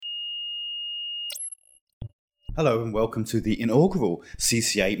Hello and welcome to the inaugural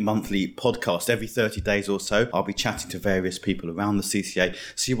CCA monthly podcast. Every 30 days or so, I'll be chatting to various people around the CCA,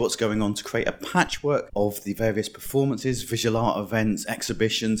 see what's going on to create a patchwork of the various performances, visual art events,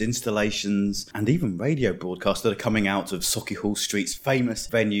 exhibitions, installations, and even radio broadcasts that are coming out of Sauchiehall Street's famous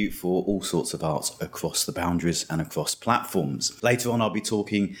venue for all sorts of arts across the boundaries and across platforms. Later on, I'll be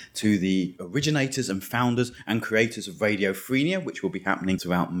talking to the originators and founders and creators of Radio Freenia, which will be happening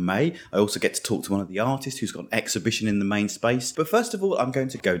throughout May. I also get to talk to one of the artists who's got an exhibition in the main space. But first of all, I'm going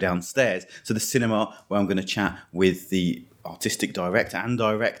to go downstairs to the cinema where I'm going to chat with the artistic director and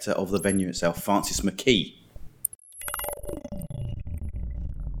director of the venue itself, Francis McKee.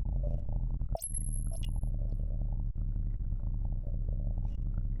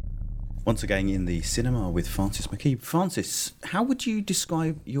 Once again in the cinema with Francis McKee. Francis, how would you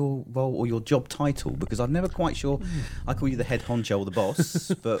describe your role or your job title? Because I'm never quite sure. I call you the head honcho or the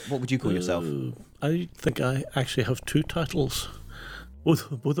boss, but what would you call yourself? I think I actually have two titles,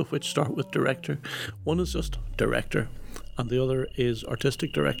 both of which start with director. One is just director, and the other is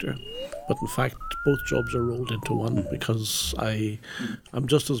artistic director. But in fact, both jobs are rolled into one because I'm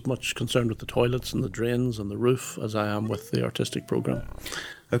just as much concerned with the toilets and the drains and the roof as I am with the artistic programme.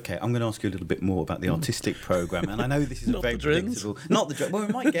 Okay, I'm going to ask you a little bit more about the artistic programme, and I know this is a very predictable. Not the drains. Well,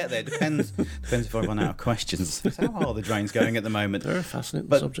 we might get there. Depends if I run out of questions. So how are the drains going at the moment? They're a fascinating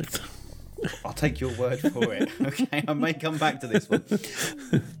subject. I'll take your word for it. Okay, I may come back to this one.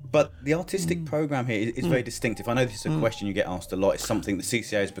 But the artistic programme here is very distinctive. I know this is a question you get asked a lot. It's something the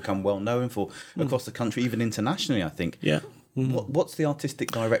CCA has become well known for across the country, even internationally, I think. Yeah. What's the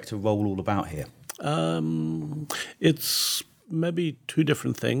artistic director role all about here? It's maybe two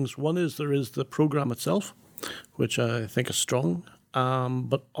different things. One is there is the programme itself, which I think is strong.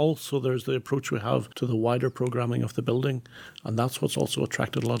 But also there's the approach we have to the wider programming of the building, and that's what's also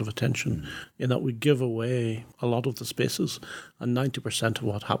attracted a lot of attention, in that we give away a lot of the spaces, and 90% of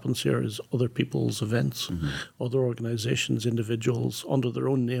what happens here is other people's events, other organisations, individuals under their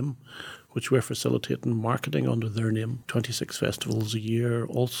own name, which we're facilitating marketing under their name, 26 festivals a year,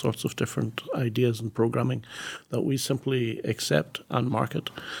 all sorts of different ideas and programming that we simply accept and market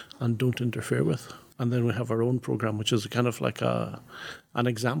and don't interfere with. And then we have our own programme, which is kind of like an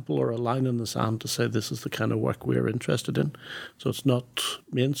example or a line in the sand to say this is the kind of work we're interested in. So it's not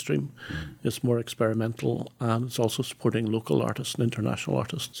mainstream, it's more experimental, and it's also supporting local artists and international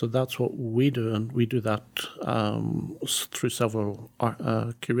artists. So that's what we do, and we do that through several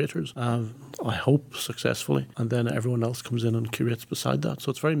curators, I hope successfully, and then everyone else comes in and curates beside that.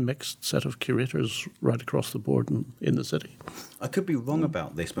 So it's a very mixed set of curators right across the board in the city. I could be wrong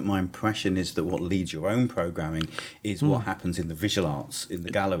about this, but my impression is that what leads your own programming is what happens in the visual arts, in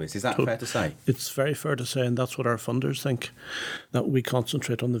the galleries. Is that fair to say? It's very fair to say, and that's what our funders think, that we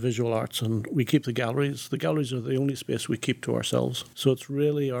concentrate on the visual arts and we keep the galleries. The galleries are the only space we keep to ourselves. So it's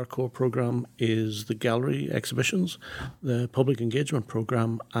really our core programme is the gallery exhibitions, the public engagement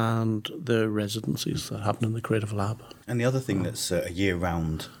programme, and the residencies that happen in the Creative Lab. And the other thing that's a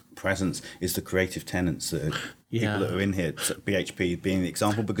year-round presence is the creative tenants that are people that are in here, BHP being the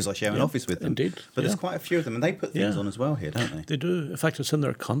example because I share an office with them. Indeed. But there's quite a few of them, and they put things on as well here, don't they? They do. In fact, it's in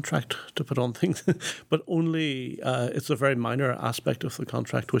their contract to put on things, but only it's a very minor aspect of the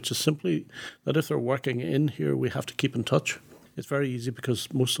contract, which is simply that if they're working in here, we have to keep in touch. It's very easy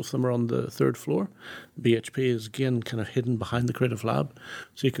because most of them are on the third floor. BHP is, again, kind of hidden behind the Creative Lab.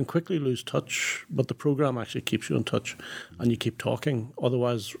 So you can quickly lose touch, but the programme actually keeps you in touch and you keep talking.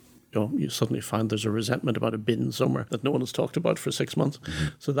 Otherwise, you suddenly find there's a resentment about a bin somewhere that no one has talked about for 6 months.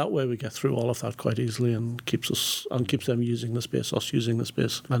 So that way we get through all of that quite easily and keeps them using the space, us using the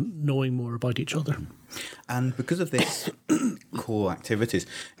space, and knowing more about each other. And because of this core activities,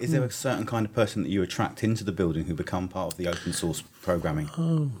 is there a certain kind of person that you attract into the building who become part of the open source programming?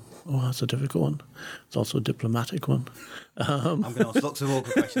 Oh, that's a difficult one. It's also a diplomatic one. I'm going to ask lots of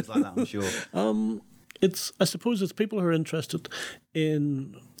awkward questions like that, I'm sure. I suppose it's people who are interested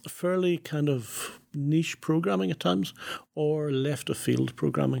in fairly kind of niche programming at times or left of field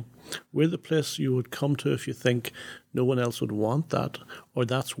programming. We're the place you would come to if you think no one else would want that, or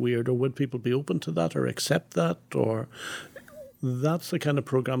that's weird, or would people be open to that or accept that, or that's the kind of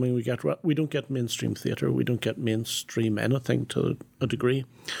programming we get. We don't get mainstream theatre. We don't get mainstream anything to a degree.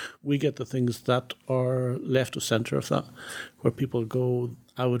 We get the things that are left of centre of that, where people go,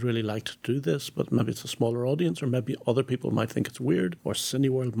 I would really like to do this, but maybe it's a smaller audience, or maybe other people might think it's weird, or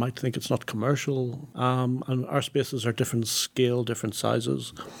Cineworld might think it's not commercial. And our spaces are different scale, different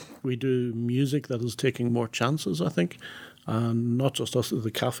sizes. We do music that is taking more chances, I think. And not just us, the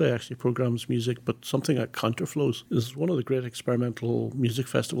cafe actually programs music, but something like Counterflows is one of the great experimental music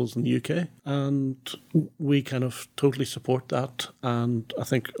festivals in the UK. And we kind of totally support that, and I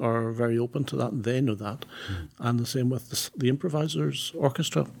think are very open to that, and they know that. And the same with the Improvisers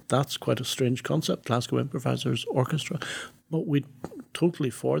Orchestra. That's quite a strange concept, Glasgow Improvisers Orchestra. But we totally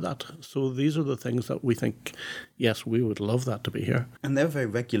for that. So these are the things that we think, yes, we would love that to be here. And they're very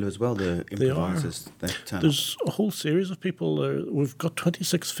regular as well, the improvisers. There's a whole series of people. We've got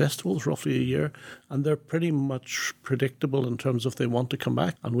 26 festivals roughly a year, and they're pretty much predictable in terms of they want to come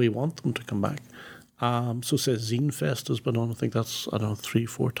back, and we want them to come back. So say Zine Fest has been on, I think that's,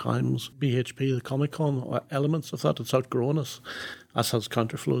 3-4 times. BHP, the Comic Con, elements of that, it's outgrown us, as has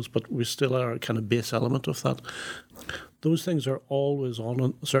Counterflows, but we still are a kind of base element of that. Those things are always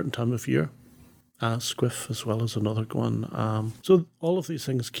on a certain time of year. Squiff as well as another one. So all of these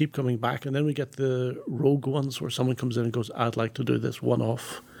things keep coming back, and then we get the rogue ones where someone comes in and goes, I'd like to do this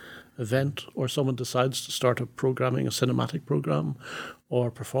one-off event, or someone decides to start a cinematic program or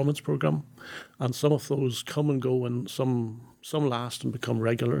performance program, and some of those come and go, and some last and become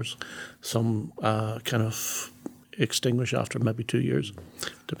regulars, some kind of extinguish after maybe 2 years.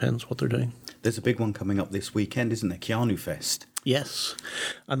 Depends what they're doing. There's a big one coming up this weekend, isn't there? Keanu Fest. Yes,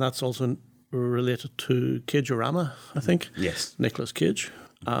 and that's also related to Cageorama, I think. Yes. Nicolas Cage.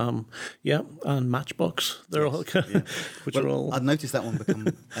 And Matchbox. They're all, which are all. I've noticed that one become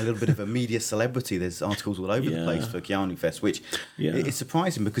a little bit of a media celebrity. There's articles all over the place for Keanu Fest, which is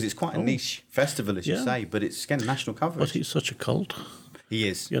surprising because it's quite a niche festival, as you say, but it's getting national coverage. But he's such a cult. He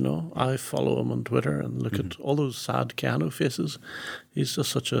is. I follow him on Twitter and look at all those sad Keanu faces. He's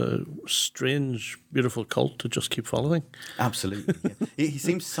just such a strange, beautiful cult to just keep following. Absolutely. Yeah. He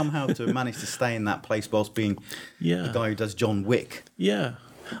seems somehow to have managed to stay in that place whilst being the guy who does John Wick. Yeah.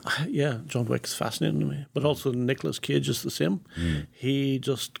 Yeah, John Wick's fascinating to me. But also Nicolas Cage is the same. He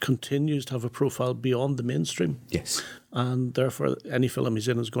just continues to have a profile beyond the mainstream. Yes. And therefore any film he's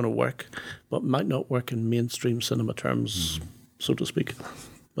in is going to work, but might not work in mainstream cinema terms, so to speak.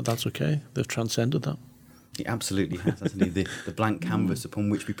 But that's okay. They've transcended that. He absolutely has, hasn't he? The blank canvas upon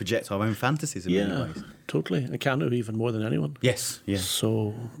which we project our own fantasies in many ways. Totally. And Keanu even more than anyone. Yes, yeah.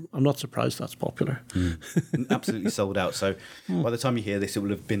 So I'm not surprised that's popular. Absolutely sold out. So by the time you hear this, it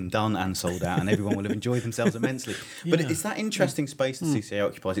will have been done and sold out, and everyone will have enjoyed themselves immensely. But it's that interesting space the CCA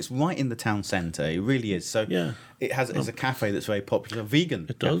occupies. It's right in the town centre. It really is. So it has a cafe that's very popular, a vegan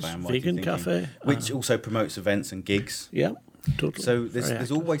cafe. It does, vegan cafe. Which also promotes events and gigs. Yeah. Totally. So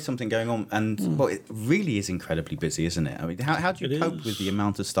there's always something going on, and it really is incredibly busy, isn't it? I mean, how do you cope with the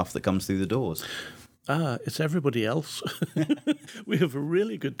amount of stuff that comes through the doors? It's everybody else. We have a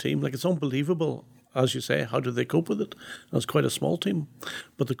really good team. Like, it's unbelievable, as you say, how do they cope with it? And it's quite a small team,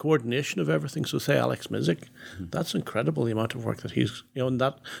 but the coordination of everything. So say Alex Mizik, that's incredible, the amount of work that he's, and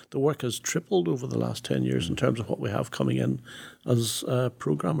that the work has tripled over the last 10 years in terms of what we have coming in as a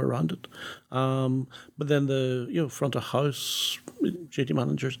program around it. But then the front of house, JD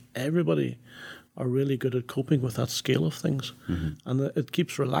managers, everybody are really good at coping with that scale of things. And it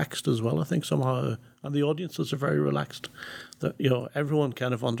keeps relaxed as well, I think, somehow. And the audiences are very relaxed. That everyone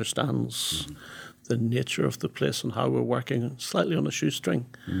kind of understands the nature of the place and how we're working slightly on a shoestring,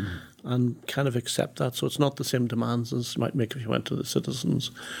 and kind of accept that. So it's not the same demands as you might make if you went to the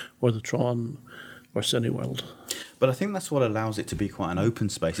Citizens or the Tron or Cineworld. But I think that's what allows it to be quite an open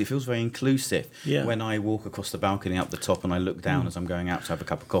space. It feels very inclusive. Yeah. When I walk across the balcony up the top and I look down as I'm going out to have a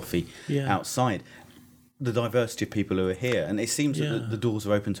cup of coffee outside, the diversity of people who are here, and it seems that the doors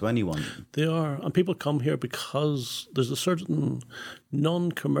are open to anyone. They are, and people come here because there's a certain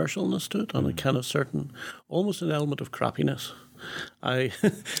non-commercialness to it, and a kind of certain, almost an element of crappiness.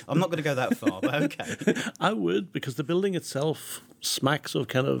 I'm not going to go that far, but okay. I would, because the building itself smacks of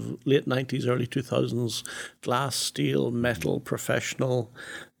kind of late 90s, early 2000s, glass, steel, metal, professional.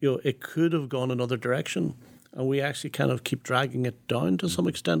 It could have gone another direction. And we actually kind of keep dragging it down to some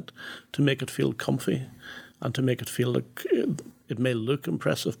extent to make it feel comfy and to make it feel like it may look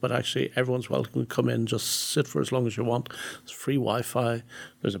impressive, but actually everyone's welcome to come in, just sit for as long as you want. There's free Wi-Fi.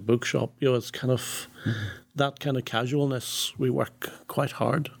 There's a bookshop. It's kind of that kind of casualness. We work quite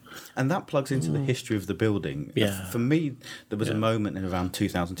hard. And that plugs into the history of the building. Yeah. For me, there was a moment in around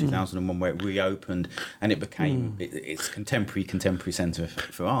 2000, 2001 where it reopened and it became its contemporary centre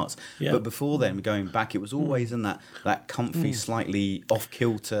for arts. Yeah. But before then, going back, it was always in that comfy, slightly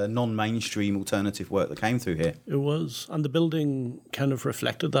off-kilter, non-mainstream alternative work that came through here. It was. And the building kind of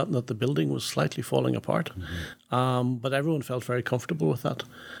reflected that the building was slightly falling apart. But everyone felt very comfortable with that.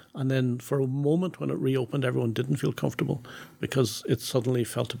 And then for a moment when it reopened, everyone didn't feel comfortable because it suddenly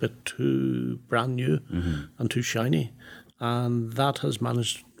felt a bit too brand new and too shiny. And that has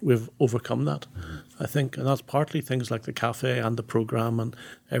managed, we've overcome that, I think. And that's partly things like the cafe and the programme, and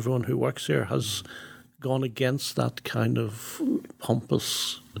everyone who works here has gone against that kind of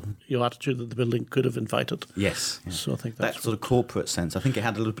pompous attitude that the building could have invited. Yes. So I think that sort of corporate sense. I think it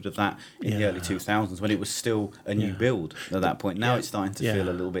had a little bit of that in the early 2000s when it was still a new build at that point. Now it's starting to feel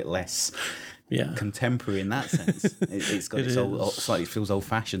a little bit less contemporary in that sense. It's got its old, slightly feels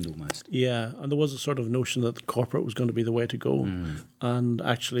old-fashioned almost. Yeah, and there was a sort of notion that corporate was going to be the way to go, and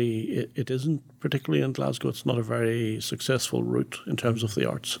actually it isn't, particularly in Glasgow. It's not a very successful route in terms of the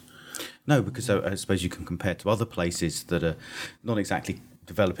arts. No, because I suppose you can compare to other places that are not exactly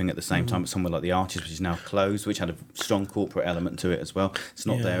developing at the same time, but somewhere like the Arches, which is now closed, which had a strong corporate element to it as well. It's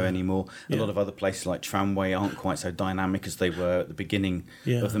not there anymore. A lot of other places like Tramway aren't quite so dynamic as they were at the beginning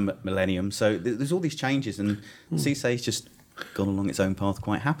of the millennium. So there's all these changes, and CSA's just gone along its own path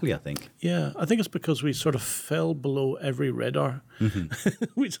quite happily, I think. Yeah, I think it's because we sort of fell below every radar.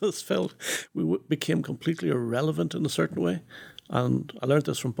 We just felt we became completely irrelevant in a certain way. And I learned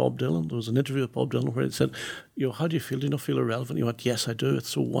this from Bob Dylan. There was an interview with Bob Dylan where he said, how do you feel? Do you not feel irrelevant? You went, yes, I do. It's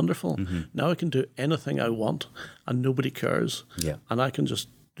so wonderful. Now I can do anything I want and nobody cares. Yeah. And I can just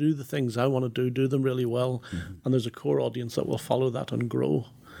do the things I want to do them really well. And there's a core audience that will follow that and grow.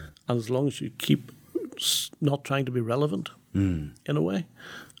 And as long as you keep not trying to be relevant in a way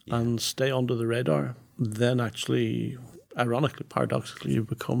and stay under the radar, then actually, ironically, paradoxically, you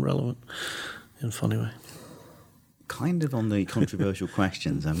become relevant in a funny way. Kind of on the controversial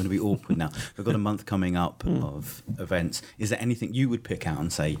questions, I'm going to be awkward now. We've got a month coming up of events. Is there anything you would pick out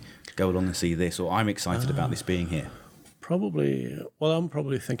and say, go along and see this, or I'm excited about this being here? Probably, I'm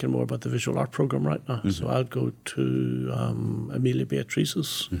probably thinking more about the visual art programme right now. So I'd go to Amelia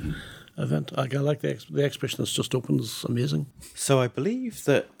Beatrice's event. I like the exhibition that's just opened is amazing. So I believe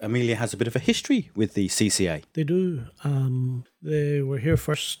that Amelia has a bit of a history with the CCA. They do. They were here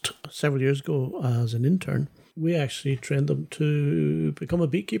first several years ago as an intern. We actually trained them to become a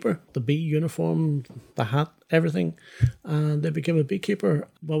beekeeper. The bee uniform, the hat, everything. And they became a beekeeper,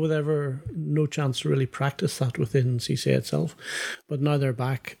 but with no chance to really practice that within CCA itself. But now they're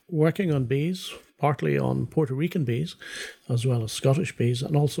back working on bees, partly on Puerto Rican bees, as well as Scottish bees,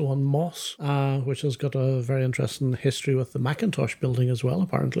 and also on moss, which has got a very interesting history with the Macintosh building as well,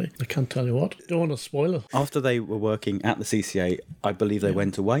 apparently. I can't tell you what. Don't want to spoil it. After they were working at the CCA, I believe they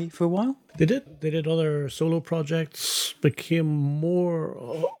went away for a while? They did. They did other solo projects, became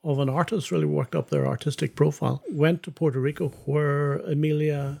more of an artist, really worked up their artistic profile. Went to Puerto Rico, where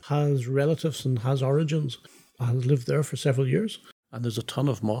Amelia has relatives and has origins, and lived there for several years. And there's a ton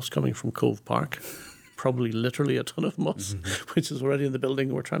of moss coming from Cove Park, probably literally a ton of moss, which is already in the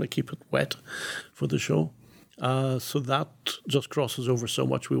building. We're trying to keep it wet for the show. So that just crosses over so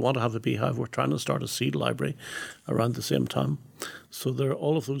much. We want to have a beehive. We're trying to start a seed library around the same time. So there are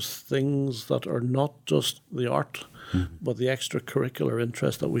all of those things that are not just the art, but the extracurricular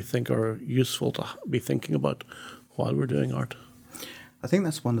interests that we think are useful to be thinking about while we're doing art. I think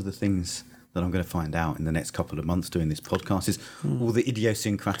that's one of the things that I'm going to find out in the next couple of months doing this podcast is all the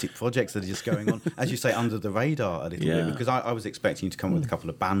idiosyncratic projects that are just going on, as you say, under the radar a little bit, because I was expecting you to come with a couple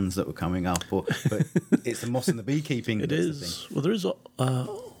of bands that were coming up, but it's the moss and the beekeeping. It is. Well, there is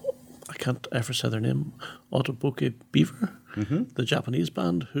I can't ever say their name, Otoboke Beaver, the Japanese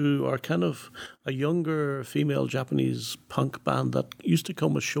band, who are kind of a younger female Japanese punk band that used to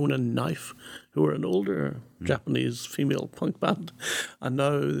come with Shonen Knife, who are an older Japanese female punk band. And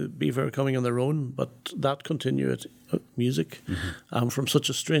now Beaver are coming on their own, but that continued music from such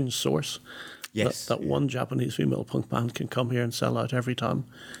a strange source. Yes, that one Japanese female punk band can come here and sell out every time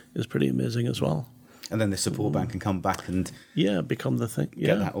is pretty amazing as well. And then the support band can come back and become the thing.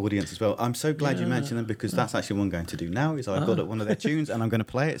 Get that audience as well. I'm so glad you mentioned them, because that's actually what I'm going to do now. Is I've got one of their tunes and I'm going to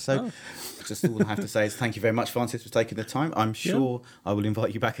play it. So just all I have to say is thank you very much, Francis, for taking the time. I'm sure I will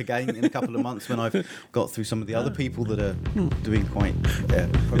invite you back again in a couple of months when I've got through some of the other people that are doing quite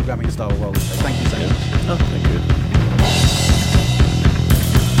programming style roles. So thank you so much. Oh, thank you.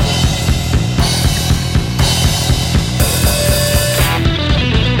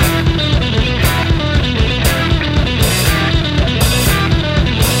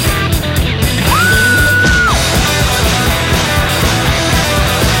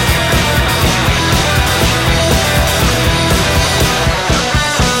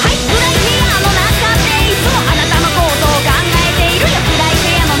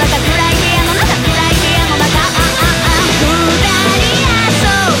暗い部屋の中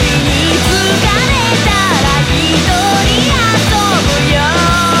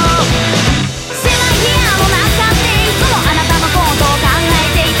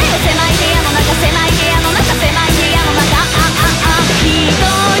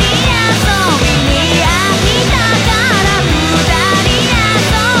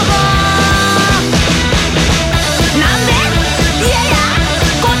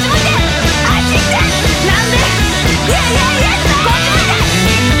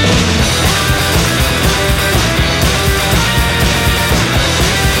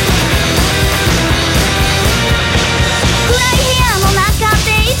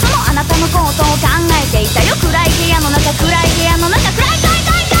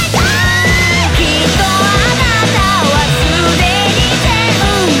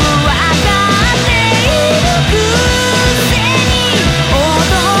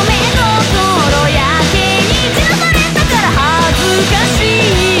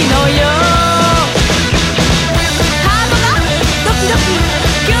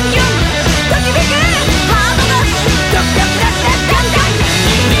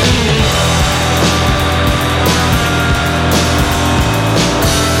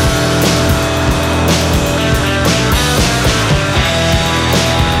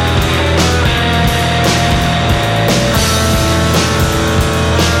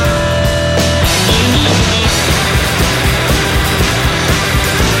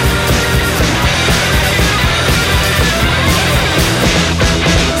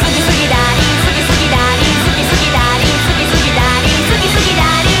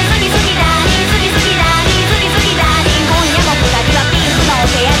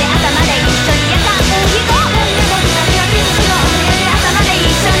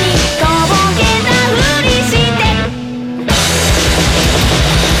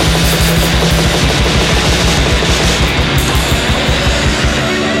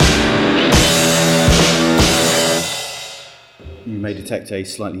detect a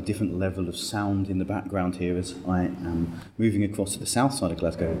slightly different level of sound in the background here as I am moving across to the south side of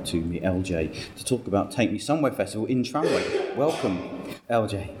Glasgow to meet LJ to talk about Take Me Somewhere Festival in Tramway. Welcome,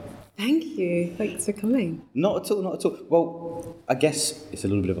 LJ. Thank you. Thanks for coming. Not at all, not at all. Well, I guess it's a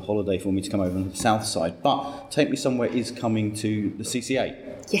little bit of a holiday for me to come over on the south side, but Take Me Somewhere is coming to the CCA.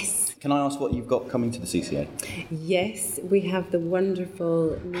 Yes. Can I ask what you've got coming to the CCA? Yes, we have the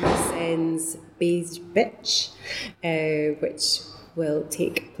wonderful Nima Sen's Beige Bitch, which will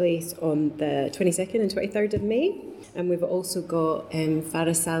take place on the 22nd and 23rd of May. And we've also got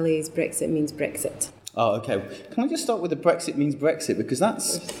Farah Saleh's Brexit Means Brexit. Oh, okay. Can I just start with the Brexit means Brexit? Because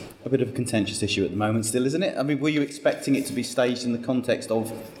that's a bit of a contentious issue at the moment still, isn't it? I mean, were you expecting it to be staged in the context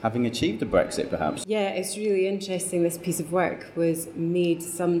of having achieved a Brexit, perhaps? Yeah, it's really interesting. This piece of work was made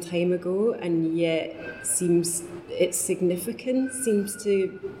some time ago, and yet its significance seems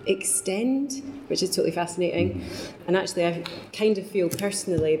to extend, which is totally fascinating. And actually, I kind of feel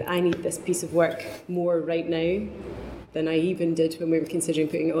personally that I need this piece of work more right now than I even did when we were considering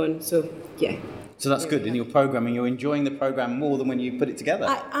putting it on. So, yeah. So that's good. In your programming, you're enjoying the program more than when you put it together.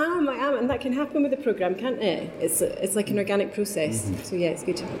 I am, and that can happen with the program, can't it? It's like an organic process. Mm-hmm. So yeah, it's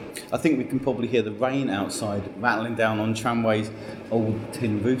good. I think we can probably hear the rain outside rattling down on Tramway's old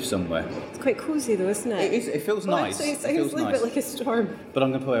tin roof somewhere. It's quite cosy though, isn't it? It is. It feels nice. Actually, it sounds a little bit like a storm. But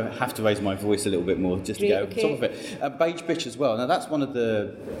I'm going to probably have to raise my voice a little bit more just to get over the top of it. Beige Bitch as well. Now that's one of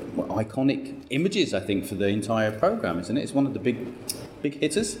the iconic images, I think, for the entire program, isn't it? It's one of the big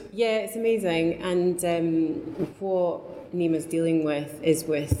hitters. Yeah, it's amazing. And what Nima's dealing with is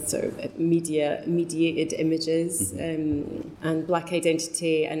with sort of mediated images and black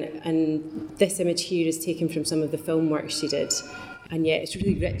identity. And this image here is taken from some of the film work she did. And yeah, it's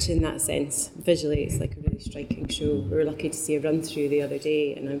really rich in that sense. Visually, it's like a really striking show. We were lucky to see a run through the other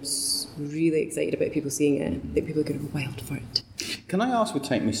day, and I'm really excited about people seeing it. I think people are going to go wild for it. Can I ask with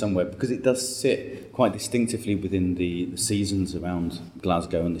Take Me Somewhere, because it does sit quite distinctively within the seasons around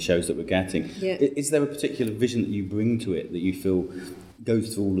Glasgow and the shows that we're getting. Yeah. Is there a particular vision that you bring to it that you feel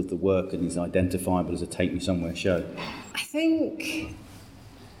goes through all of the work and is identifiable as a Take Me Somewhere show? I think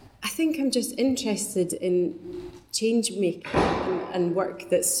I'm just interested in change making and work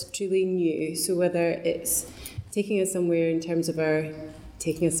that's truly new. So whether it's taking us somewhere in terms of our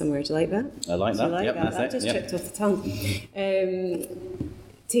taking us somewhere, do you like that? I like that. Like yep, that? That just tripped off the tongue.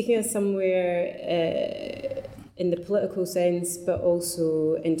 Taking us somewhere in the political sense, but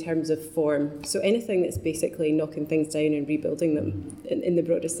also in terms of form. So anything that's basically knocking things down and rebuilding them in the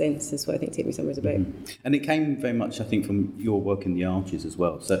broadest sense is what I think Take Me Somewhere is about. And it came very much, I think, from your work in the Arches as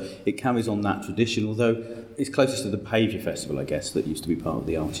well. So it carries on that tradition, although it's closest to the Behaviour Festival, I guess, that used to be part of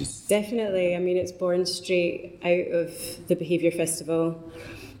the Arches. Definitely. I mean, it's born straight out of the Behaviour Festival.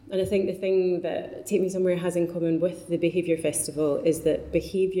 And I think the thing that Take Me Somewhere has in common with the Behaviour Festival is that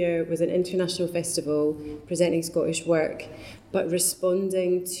Behaviour was an international festival presenting Scottish work, but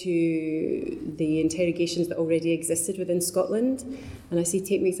responding to the interrogations that already existed within Scotland. And I see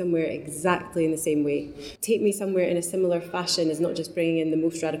Take Me Somewhere exactly in the same way. Take Me Somewhere in a similar fashion is not just bringing in the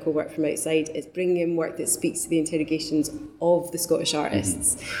most radical work from outside, it's bringing in work that speaks to the interrogations of the Scottish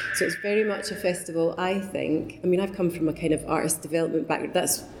artists. So it's very much a festival, I think. I mean, I've come from a kind of artist development background.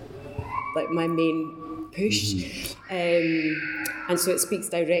 That's like my main push. And so it speaks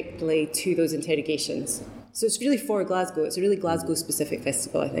directly to those interrogations. So it's really for Glasgow. It's a really Glasgow-specific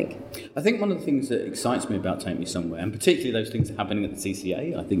festival, I think. I think one of the things that excites me about Take Me Somewhere, and particularly those things happening at the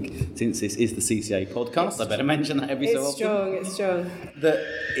CCA, I think since this is the CCA podcast, I better mention that every so often. It's strong. That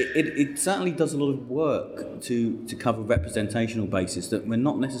it certainly does a lot of work to cover representational basis that we're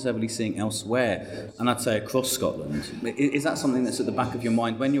not necessarily seeing elsewhere, and I'd say across Scotland. Is that something that's at the back of your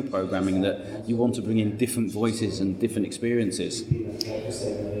mind when you're programming, that you want to bring in different voices and different experiences?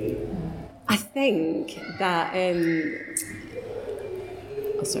 I think that I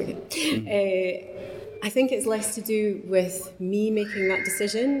think it's less to do with me making that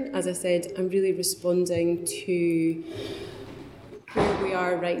decision. As I said, I'm really responding to where we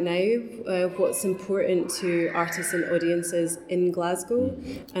are right now, what's important to artists and audiences in Glasgow.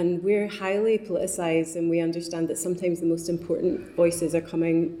 And we're highly politicised, and we understand that sometimes the most important voices are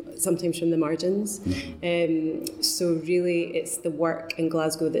coming sometimes from the margins. So really it's the work in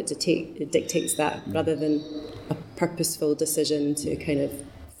Glasgow that dictates that, rather than a purposeful decision to kind of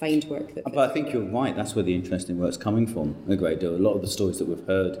find work that. But I think you're right. That's where the interesting work's coming from a great deal. A lot of the stories that we've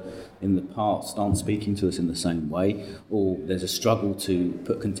heard in the past aren't speaking to us in the same way, or there's a struggle to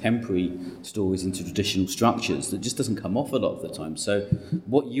put contemporary stories into traditional structures that just doesn't come off a lot of the time. So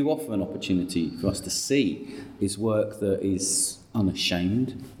what you offer an opportunity for us to see is work that is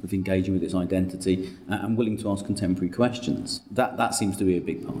unashamed of engaging with its identity and willing to ask contemporary questions. That seems to be a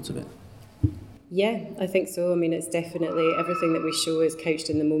big part of it. Yeah, I think so. I mean, it's definitely everything that we show is couched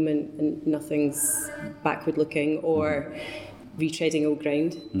in the moment and nothing's backward looking or retreading old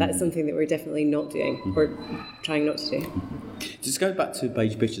ground. That's something that we're definitely not doing or trying not to do. Just go back to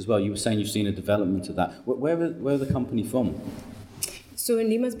Beige Bitch as well. You were saying you've seen a development of that. Where are the company from? So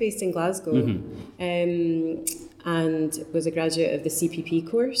Nima's based in Glasgow and was a graduate of the CPP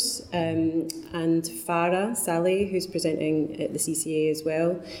course. And Farah Saleh, who's presenting at the CCA as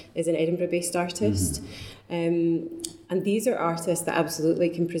well, is an Edinburgh-based artist. And these are artists that absolutely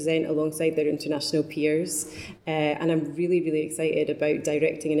can present alongside their international peers. And I'm really, really excited about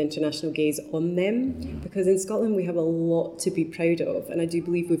directing an international gaze on them, because in Scotland we have a lot to be proud of. And I do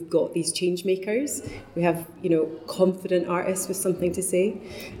believe we've got these change makers. We have, confident artists with something to say.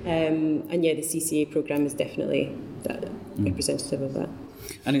 And yeah, the CCA programme is definitely representative of that.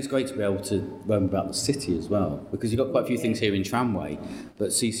 And it's great to be able to roam about the city as well, because you've got quite a few things here in Tramway.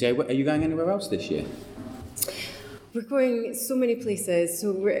 But CCA, are you going anywhere else this year? We're going so many places.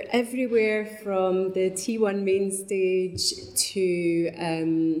 So we're everywhere from the T1 main stage to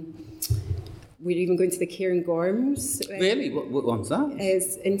we're even going to the Cairngorms. Really? What one's that?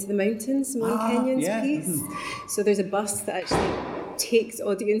 Is Into the Mountains, Simone Kenyon's piece. So there's a bus that actually takes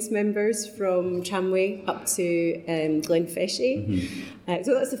audience members from Tramway up to Glenfeshie.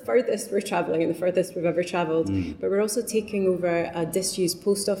 So that's the furthest we're travelling and the furthest we've ever travelled. But we're also taking over a disused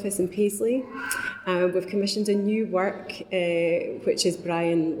post office in Paisley. We've commissioned a new work, which is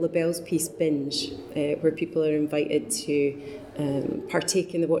Brian Labelle's piece Binge, where people are invited to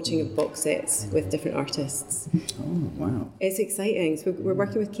partake in the watching of box sets with different artists. Oh, wow. It's exciting. So we're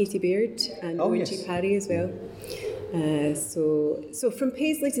working with Katie Beard and Owen G. Parry as well. So from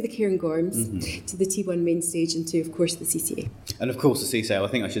Paisley to the Cairngorms, to the T1 main stage, and to, of course, the CCA. And, of course, the CCA. I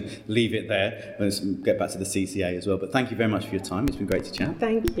think I should leave it there. Let's get back to the CCA as well. But thank you very much for your time. It's been great to chat.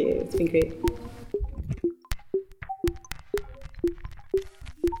 Thank you. It's been great.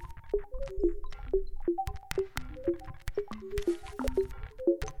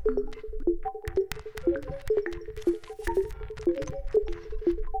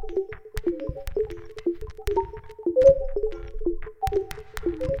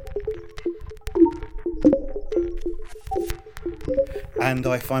 And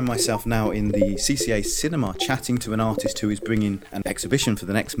I find myself now in the CCA cinema chatting to an artist who is bringing an exhibition for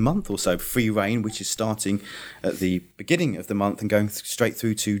the next month or so, Free Reign, which is starting at the beginning of the month and going straight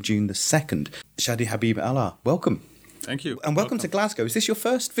through to June the 2nd. Shadi Habib Allah, welcome. Thank you. And welcome to Glasgow. Is this your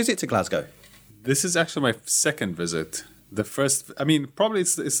first visit to Glasgow? This is actually my second visit. The first, probably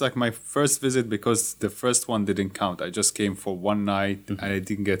it's like my first visit because the first one didn't count. I just came for one night and I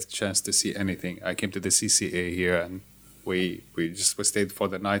didn't get a chance to see anything. I came to the CCA here and we stayed for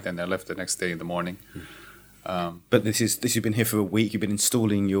the night and I left the next day in the morning. But this you've been here for a week. You've been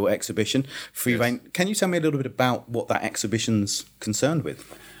installing your exhibition, Free Reign. Can you tell me a little bit about what that exhibition's concerned with?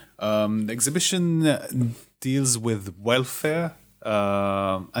 The exhibition deals with welfare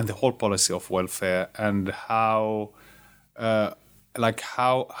and the whole policy of welfare and how we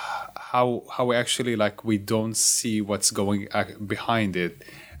actually we don't see what's going behind it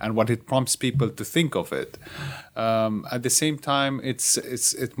and what it prompts people to think of it. At the same time, it's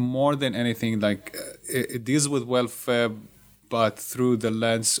more than anything it deals with welfare, but through the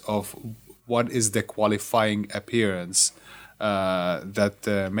lens of what is the qualifying appearance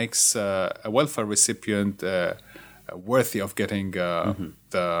that makes a welfare recipient worthy of getting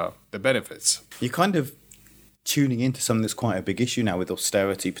the benefits. You kind of tuning into something that's quite a big issue now with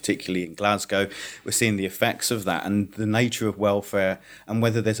austerity, particularly in Glasgow. We're seeing the effects of that and the nature of welfare and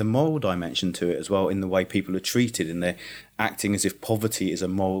whether there's a moral dimension to it as well in the way people are treated and they're acting as if poverty is a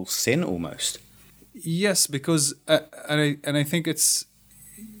moral sin almost. Yes, because I think it's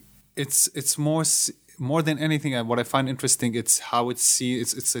more than anything, what I find interesting, it's how it's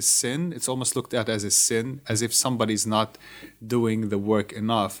a sin. It's almost looked at as a sin, as if somebody's not doing the work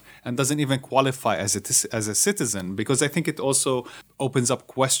enough and doesn't even qualify as a citizen. Because I think it also opens up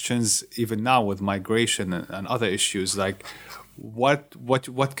questions even now with migration and other issues like what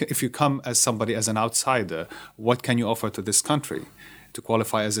if you come as somebody as an outsider, what can you offer to this country to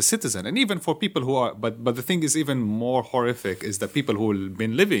qualify as a citizen? And even for people who are, but the thing is even more horrific is that people who have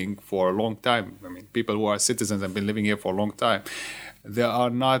been living for a long time, people who are citizens and been living here for a long time, there are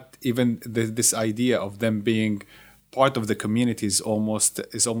not even this idea of them being part of the community is almost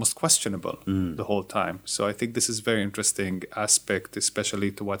questionable the whole time. So I think this is a very interesting aspect,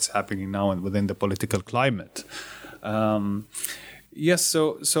 especially to what's happening now and within the political climate. Yes,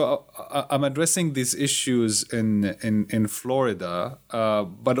 so I'm addressing these issues in Florida,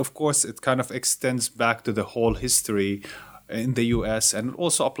 but of course it kind of extends back to the whole history in the U.S. and it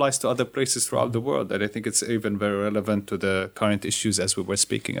also applies to other places throughout the world. And I think it's even very relevant to the current issues as we were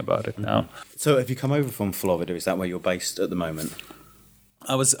speaking about it now. So, have you come over from Florida? Is that where you're based at the moment?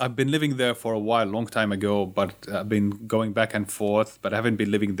 I've been living there for a while, long time ago, but I've been going back and forth, but I haven't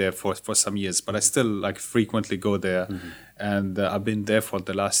been living there for some years, but I still like frequently go there. And I've been there for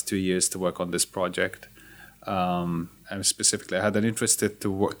the last 2 years to work on this project. And specifically, I had an interest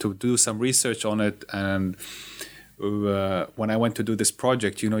to do some research on it. And when I went to do this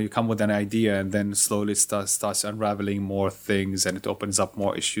project, you come with an idea and then slowly starts unraveling more things and it opens up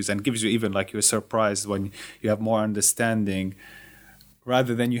more issues and gives you even like you're surprised when you have more understanding.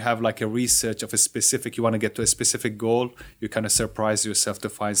 Rather than you have like a research of a specific, you want to get to a specific goal, you kind of surprise yourself to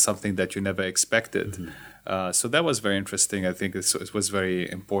find something that you never expected. So that was very interesting. I think it was very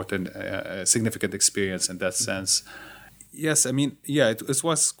important, a significant experience in that sense. Yes, I mean, yeah, it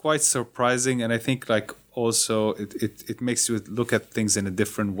was quite surprising. And I think like also it makes you look at things in a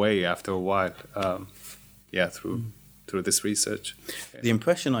different way after a while. Through this research. The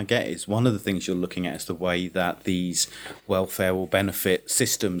impression I get is one of the things you're looking at is the way that these welfare or benefit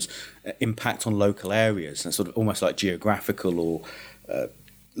systems impact on local areas and sort of almost like geographical or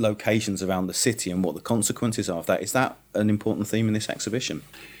locations around the city and what the consequences are of that. Is that an important theme in this exhibition?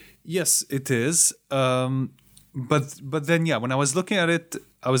 Yes, it is. But then, yeah, when I was looking at it,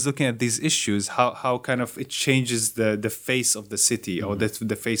 I was looking at these issues, how kind of it changes the face of the city or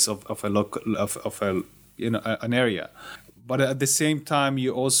the face of a local of a an area. But at the same time,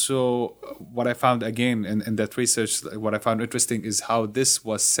 you also, what I found again in that research, what I found interesting is how this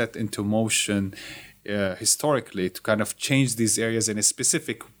was set into motion historically to kind of change these areas in a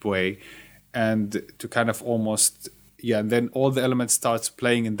specific way and to kind of almost, and then all the elements starts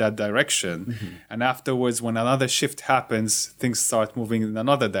playing in that direction. And afterwards, when another shift happens, things start moving in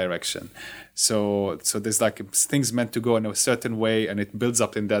another direction. So there's like things meant to go in a certain way and it builds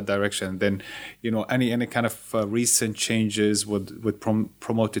up in that direction. Then, any kind of recent changes would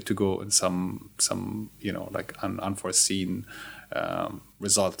promote it to go in some like unforeseen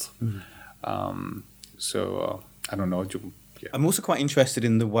result. So I don't know. I'm also quite interested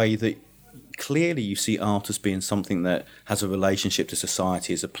in the way that clearly you see art as being something that has a relationship to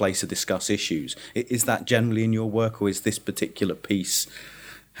society, as a place to discuss issues. Is that generally in your work, or is this particular piece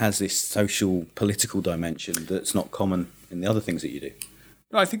has this social, political dimension that's not common in the other things that you do?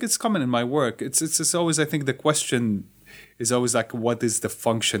 No, I think it's common in my work. It's always, I think the question is always like, what is the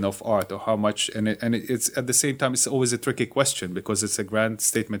function of art, or how much? And it's at the same time, it's always a tricky question because it's a grand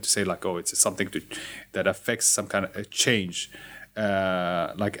statement to say like, oh, it's something that affects some kind of a change.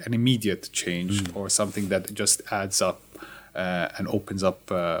 Like an immediate change or something that just adds up and opens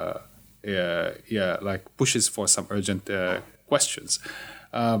up, like pushes for some urgent questions.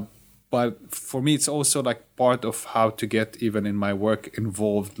 But for me, it's also like part of how to get, even in my work,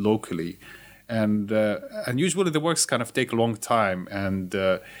 involved locally. And usually the works kind of take a long time and,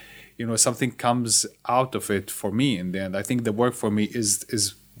 something comes out of it for me in the end. I think the work for me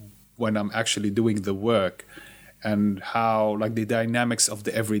is when I'm actually doing the work and how like the dynamics of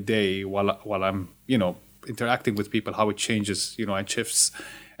the everyday while I'm, interacting with people, how it changes, and shifts.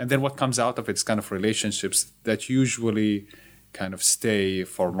 And then what comes out of it is kind of relationships that usually kind of stay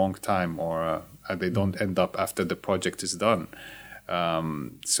for a long time or they don't end up after the project is done.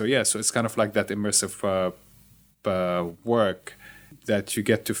 So it's kind of like that immersive work that you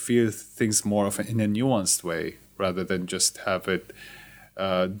get to feel things more of in a nuanced way rather than just have it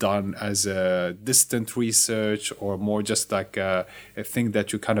done as a distant research or more just like a thing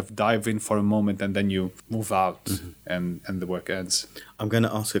that you kind of dive in for a moment and then you move out and the work ends. I'm going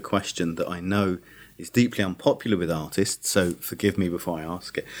to ask a question that I know is deeply unpopular with artists, so forgive me before I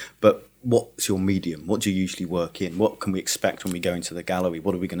ask it. But what's your medium? What do you usually work in? What can we expect when we go into the gallery?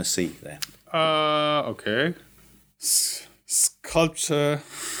 What are we going to see there? Okay. Sculpture,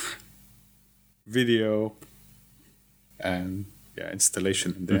 video, and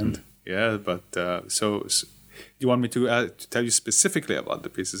installation in the end. Yeah, but so do you want me to tell you specifically about the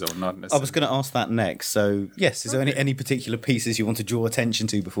pieces or not necessarily? I was going to ask that next. So, yes, is there any particular pieces you want to draw attention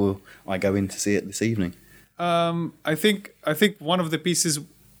to before I go in to see it this evening? I think one of the pieces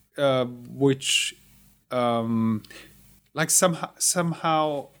which like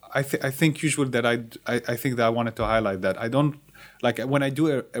somehow I think usually that I think that I wanted to highlight that I don't like when I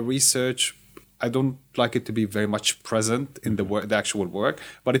do a research. I don't like it to be very much present in the actual work,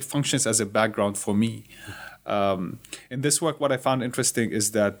 but it functions as a background for me. In this work, what I found interesting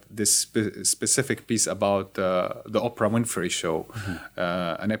is that this specific piece about the Oprah Winfrey Show,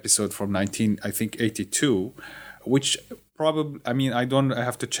 an episode from 1982, which probably, I mean, I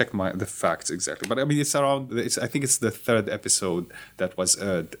have to check the facts exactly, but I mean, I think it's the third episode that was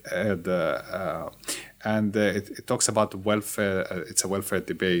aired, and it talks about welfare. It's a welfare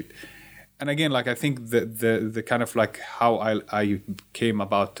debate. And again, like I think the kind of like how I came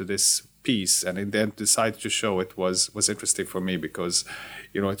about to this piece and in the end decided to show it was interesting for me because,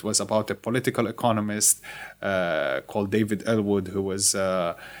 it was about a political economist called David Ellwood, who was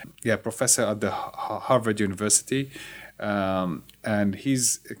professor at the Harvard University, and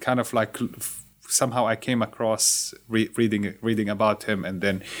he's kind of like somehow I came across reading about him, and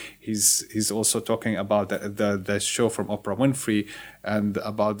then he's also talking about the show from Oprah Winfrey and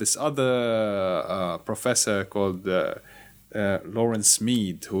about this other professor called Lawrence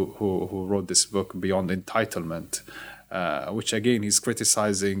Mead, who wrote this book Beyond Entitlement, which again he's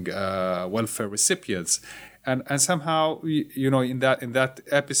criticizing welfare recipients, and somehow in that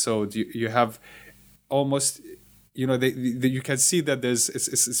episode you have almost you can see that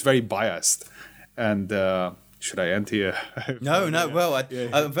it's very biased. And should I end here? No. Well,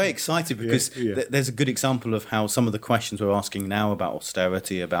 I'm very excited because there's a good example of how some of the questions we're asking now about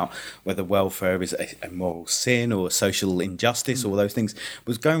austerity, about whether welfare is a moral sin or a social injustice, all those things,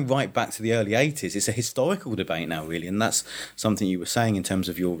 was going right back to the early 80s. It's a historical debate now, really, and that's something you were saying in terms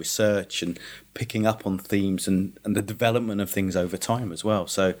of your research and picking up on themes and the development of things over time as well.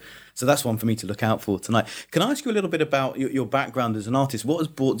 So that's one for me to look out for tonight. Can I ask you a little bit about your background as an artist? What has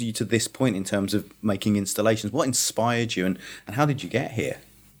brought you to this point in terms of making installations? What inspired you, and how did you get here?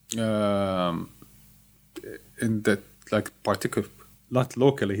 In that, particular, not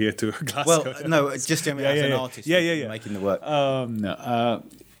locally here to Glasgow. Well, no, just as an artist, making the work. I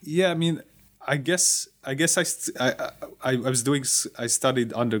mean, I guess I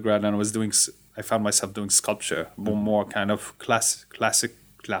studied undergrad and I found myself doing sculpture, more kind of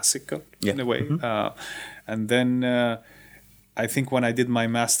classical in a way. And then I think when I did my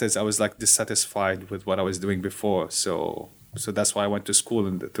master's, I was dissatisfied with what I was doing before. So that's why I went to school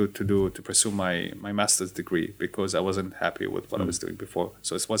and to pursue my master's degree, because I wasn't happy with what I was doing before.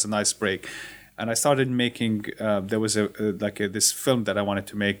 So it was a nice break. And I started making, there was this film that I wanted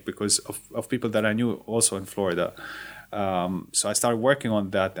to make because of people that I knew also in Florida. So I started working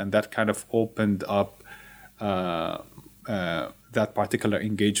on that, and that kind of opened up that particular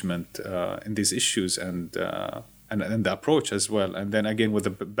engagement in these issues and the approach as well. And then again, with the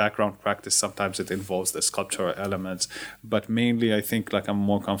background practice, sometimes it involves the sculptural elements. But mainly, I think I'm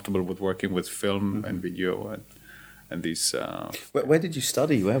more comfortable with working with film and video and these. Where did you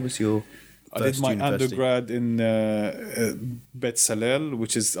study? Where was your I did my undergrad in Bet Salel,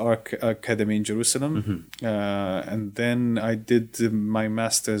 which is our academy in Jerusalem, and then I did my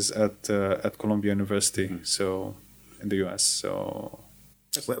master's at Columbia University, so in the US. So,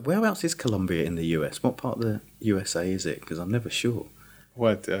 whereabouts is Columbia in the US? What part of the USA is it? Because I'm never sure.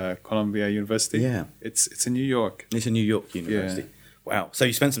 What Columbia University? Yeah, it's in New York. It's a New York university. Yeah. Wow. So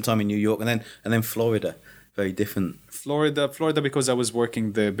you spent some time in New York, and then Florida. Very different. Florida, because I was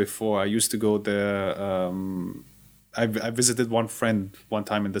working there before. I used to go there. I visited one friend one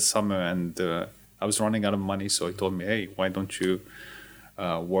time in the summer, and I was running out of money. So he told me, "Hey, why don't you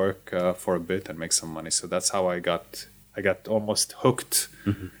work for a bit and make some money?" So that's how I got almost hooked.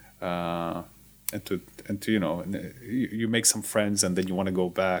 Into you make some friends, and then you want to go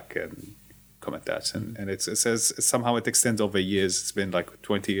back and come attached, and it says somehow it extends over years. It's been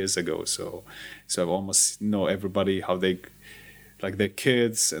 20 years ago, so I almost know everybody, how they their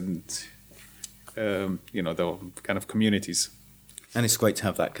kids, and the kind of communities. And it's great to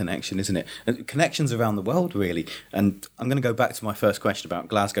have that connection, isn't it? And connections around the world, really. And I'm going to go back to my first question about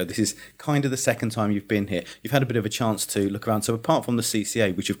Glasgow. This is kind of the second time you've been here. You've had a bit of a chance to look around. So apart from the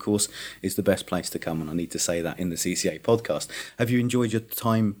CCA, which of course is the best place to come, and I need to say that in the CCA podcast, have you enjoyed your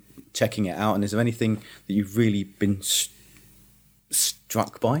time checking it out? And is there anything that you've really been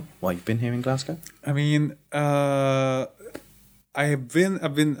struck by while you've been here in Glasgow? I mean, I've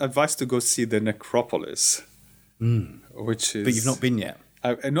been advised to go see the necropolis, which is. But you've not been yet.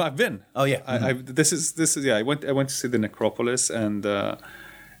 No, I've been. Oh yeah. This is yeah. I went to see the necropolis, and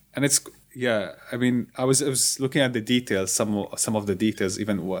it's yeah. I mean, I was looking at the details. Some of the details,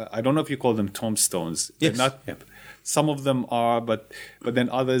 even I don't know if you call them tombstones. Yes. They're not. Yep. Some of them are, but then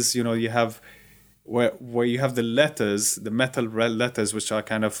others, you have where you have the letters, the metal letters, which are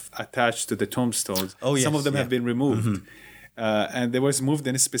kind of attached to the tombstones. Oh yes. Some of them have been removed. And they was moved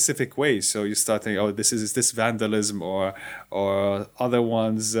in a specific way, so you start thinking, "Oh, is this vandalism or other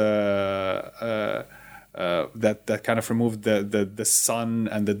ones that kind of removed the son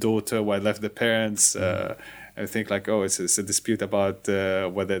and the daughter while left the parents. I think like, it's a dispute about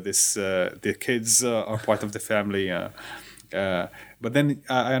whether the kids are part of the family. But then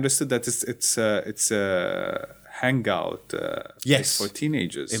I understood that it's a hangout yes, for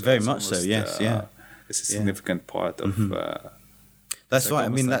teenagers. Very much so. Yes, it's a significant part of. That's right. I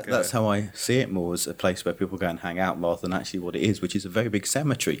mean, that's how I see it more, as a place where people go and hang out rather than actually what it is, which is a very big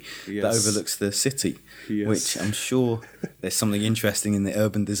cemetery that overlooks the city, which I'm sure there's something interesting in the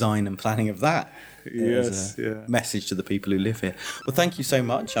urban design and planning of that. Message to the people who live here. Well, thank you so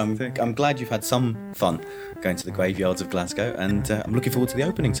much. I'm glad you've had some fun going to the graveyards of Glasgow, and I'm looking forward to the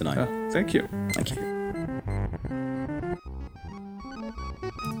opening tonight. Thank you. Thank you.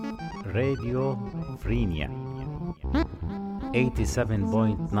 Radio Frenia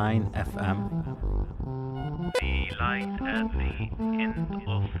 87.9 FM. The light at the end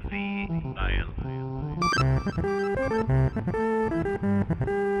of the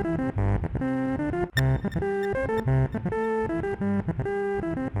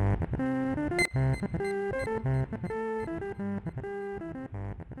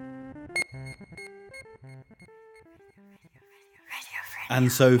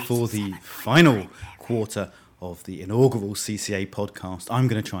And so for the final quarter of the inaugural CCA podcast, I'm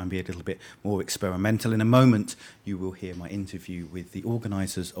going to try and be a little bit more experimental. In a moment, you will hear my interview with the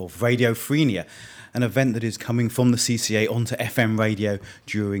organisers of Radio Frenia, an event that is coming from the CCA onto FM radio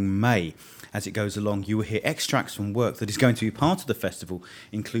during May. As it goes along, you will hear extracts from work that is going to be part of the festival,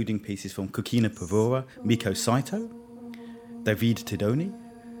 including pieces from Kukina Pavora, Miko Saito, David Tidoni,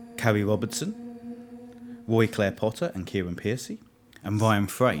 Carrie Robertson, Roy Claire Potter and Kieran Piercy, and Ryan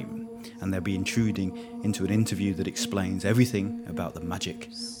Frame, and they'll be intruding into an interview that explains everything about the magic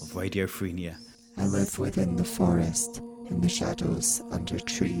of Radio Frenia. I live within the forest, in the shadows under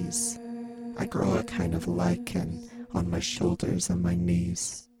trees. I grow a kind of lichen on my shoulders and my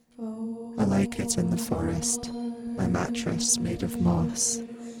knees. I like it in the forest, my mattress made of moss.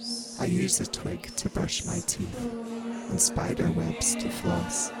 I use a twig to brush my teeth, and spider webs to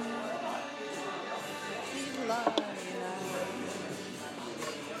floss.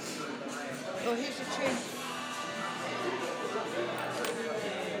 Oh, here's a tree.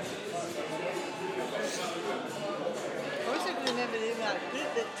 I wish I could remember the name of that group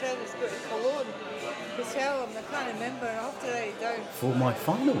that Trevor's got to Cologne to tell him. I can't remember. I'll have to write it down. For my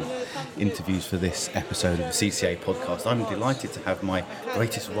final interviews for this episode of the CCA podcast, I'm delighted to have my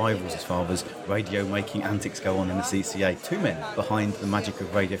greatest rivals as far as radio making antics go on in the CCA. Two men behind the magic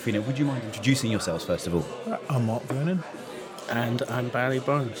of Radio Frenia. Would you mind introducing yourselves first of all? I'm Mark Vernon. And I'm Barry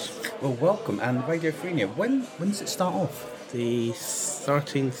Burns. Well, welcome. And Radio Frenia, when does it start off? The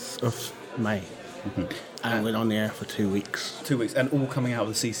 13th of May. Mm-hmm. And we're on the air for 2 weeks. 2 weeks, and all coming out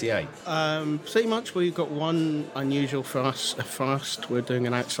of the CCA? Pretty much. We've got one unusual for us. First, we're doing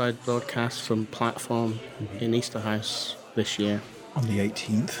an outside broadcast from Platform in Easterhouse this year. On the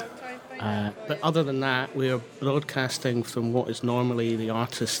 18th. But other than that, we are broadcasting from what is normally the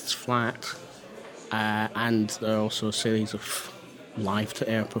artist's flat. And there are also a series of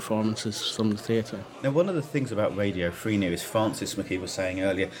live-to-air performances from the theatre. Now, one of the things about Radio Frenia is, Francis McKee was saying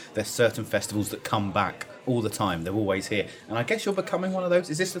earlier, there's certain festivals that come back all the time. They're always here. And I guess you're becoming one of those.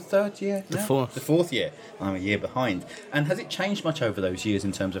 Is this the third year now? The fourth. The fourth year. I'm a year behind. And has it changed much over those years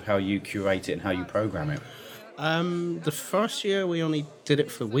in terms of how you curate it and how you program it? The first year, we only did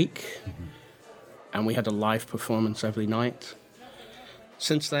it for a week. And we had a live performance every night.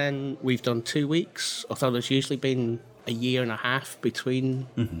 Since then, we've done 2 weeks, although there's usually been a year and a half between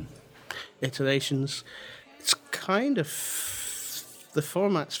iterations. It's kind of... The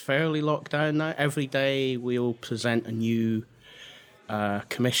format's fairly locked down now. Every day we'll present a new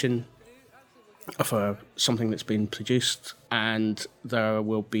commission for something that's been produced, and there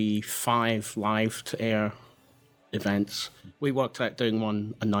will be 5 live-to-air events. We worked out doing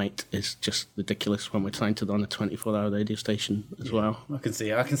one a night is just ridiculous when we're trying to run a 24-hour radio station as well. I can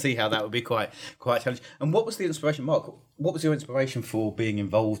see how that would be quite challenging. And what was the inspiration, Mark? What was your inspiration for being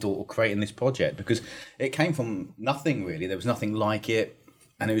involved or creating this project? Because it came from nothing really. There was nothing like it,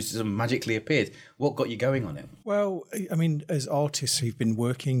 and it was just magically appeared. What got you going on it? Well, I mean, as artists who've been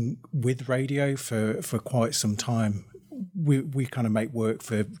working with radio for quite some time, we kind of make work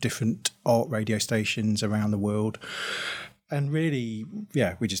for different art radio stations around the world. And really,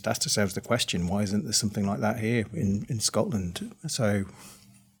 yeah, we just asked ourselves the question, why isn't there something like that here in Scotland? So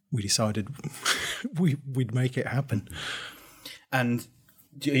we decided we'd make it happen. And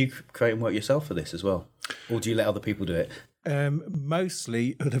are you creating work yourself for this as well? Or do you let other people do it?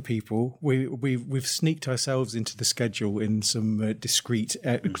 Mostly other people. We've sneaked ourselves into the schedule in some discreet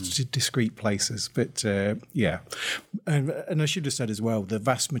places, but yeah. And I should have said as well, the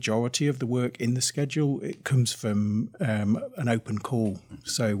vast majority of the work in the schedule, it comes from an open call.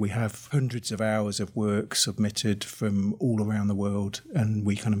 So we have hundreds of hours of work submitted from all around the world, and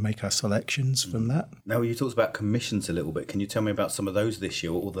we kind of make our selections from that. Now, you talked about commissions a little bit. Can you tell me about some of those this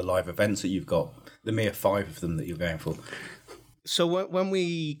year, all the live events that you've got, the mere 5 of them that you're going for? So when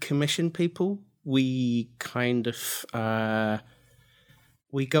we commission people, we kind of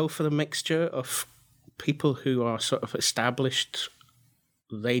we go for the mixture of people who are sort of established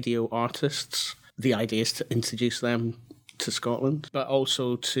radio artists. The idea is to introduce them to Scotland, but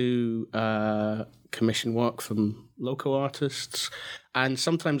also to commission work from local artists and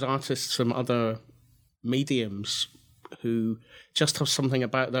sometimes artists from other mediums who just have something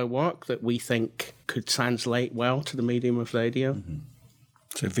about their work that we think could translate well to the medium of radio. Mm-hmm.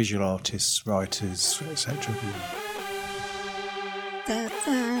 So visual artists, writers, etc.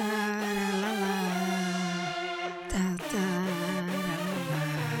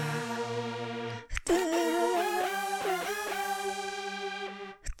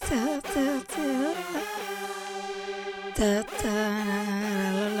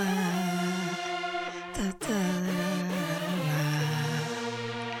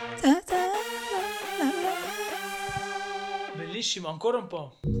 Bellissimo, ancora un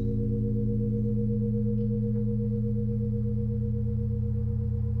po'.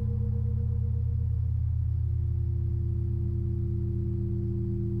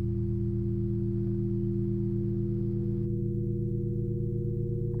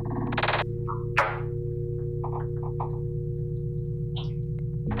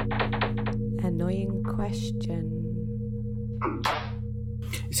 Annoying question.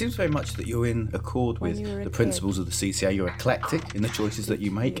 It seems very much that you're in accord with the principles of the CCA. You're eclectic in the choices that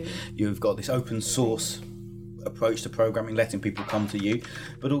you make. You've got this open source approach to programming, letting people come to you,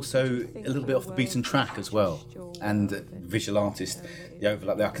 but also a little bit off the beaten track as well. And visual artists, the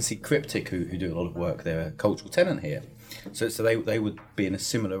overlap there. I can see Cryptic, who do a lot of work. They're a cultural tenant here. So they would be in a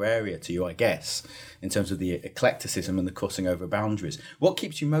similar area to you, I guess, in terms of the eclecticism and the crossing over boundaries. What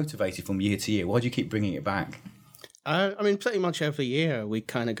keeps you motivated from year to year? Why do you keep bringing it back? I mean, pretty much every year we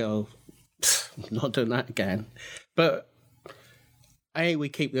kind of go, not doing that again. But we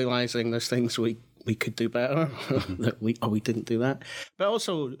keep realising there's things we could do better, that we didn't do that. But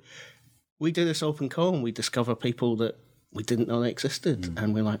also, we do this open call and we discover people that we didn't know they existed.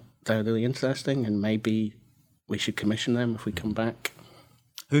 And we're like, they're really interesting and maybe we should commission them if we come back.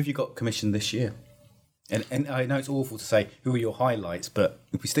 Who have you got commissioned this year? And I know it's awful to say who are your highlights, but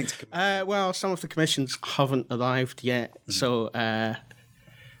if we stick to well, some of the commissions haven't arrived yet, so I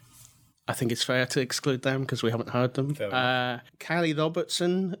think it's fair to exclude them because we haven't heard them. Carrie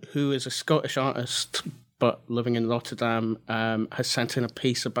Robertson, who is a Scottish artist but living in Rotterdam, has sent in a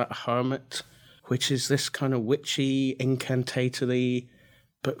piece about a hermit, which is this kind of witchy, incantatory,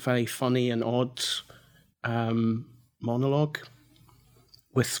 but very funny and odd monologue.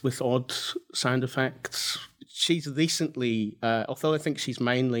 With odd sound effects. She's recently, although I think she's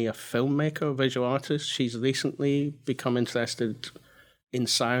mainly a filmmaker, a visual artist, she's recently become interested in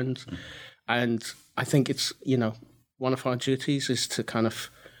sound. And I think it's, one of our duties is to kind of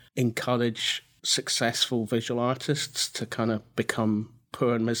encourage successful visual artists to kind of become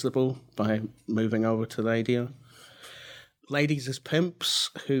poor and miserable by moving over to radio. Ladies as Pimps,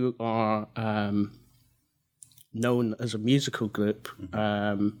 who are known as a musical group,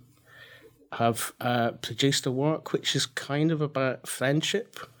 have produced a work which is kind of about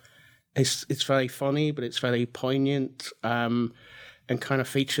friendship. It's very funny, but it's very poignant, and kind of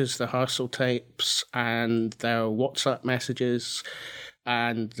features the rehearsal tapes and their WhatsApp messages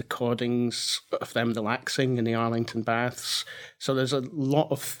and recordings of them relaxing in the Arlington Baths. So there's a lot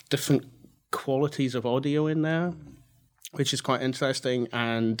of different qualities of audio in there, which is quite interesting,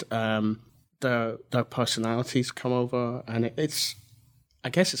 and their personalities come over, and it's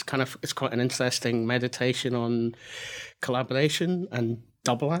quite an interesting meditation on collaboration and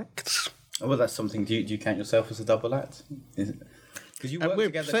double acts. Oh, well, that's something. Do you count yourself as a double act? Because you work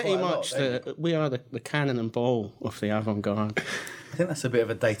together pretty quite a much lot, we are the cannon and ball of the avant-garde. I think that's a bit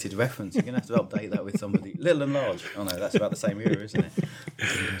of a dated reference. You're going to have to update that with somebody. Little and Large. Oh no, that's about the same era, isn't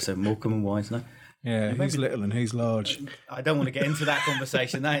it? So Morecambe and Wise, no? Yeah, who's little and who's large? I don't want to get into that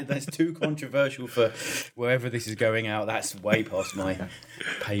conversation. That's too controversial for wherever this is going out. That's way past my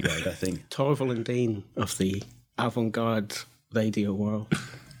pay grade, I think. Torval and Dean of the avant-garde radio world.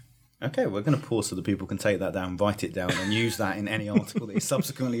 Okay, we're going to pause so that people can take that down, write it down, and use that in any article that is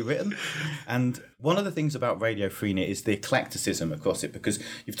subsequently written. And one of the things about Radio Freenet is the eclecticism across it, because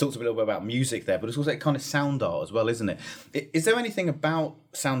you've talked a little bit about music there, but it's also kind of sound art as well, isn't it? Is there anything about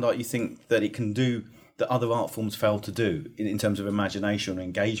sound art you think that it can do that other art forms fail to do in terms of imagination and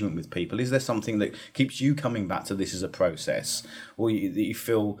engagement with people? Is there something that keeps you coming back to this as a process, or that you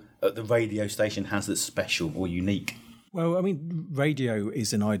feel the radio station has that's special or unique? Well, I mean, radio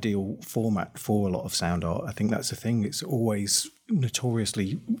is an ideal format for a lot of sound art. I think that's the thing. It's always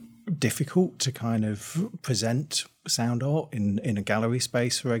notoriously difficult to kind of present sound art in a gallery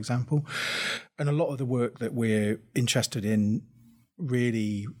space, for example. And a lot of the work that we're interested in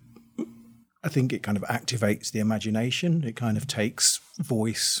really, I think it kind of activates the imagination. It kind of takes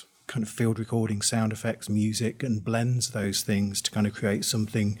voice, kind of field recording, sound effects, music, and blends those things to kind of create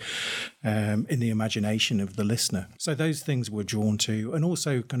something in the imagination of the listener. So those things we're drawn to, and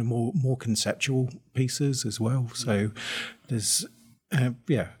also kind of more conceptual pieces as well. So there's,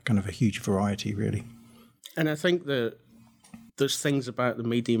 kind of a huge variety, really. And I think that there's things about the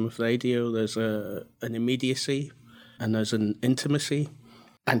medium of radio. There's an immediacy and there's an intimacy.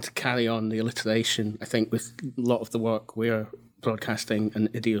 And to carry on the alliteration, I think with a lot of the work we're broadcasting an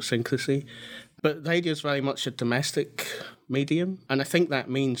idiosyncrasy. But radio is very much a domestic medium. And I think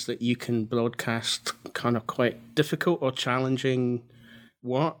that means that you can broadcast kind of quite difficult or challenging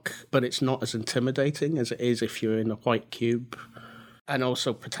work, but it's not as intimidating as it is if you're in a white cube. And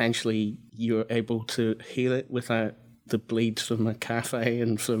also potentially you're able to hear it without the bleeds from a cafe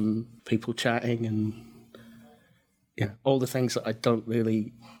and from people chatting and all the things that I don't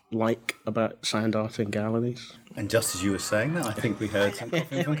really like about sound art in galleries. And just as you were saying that, I think we heard some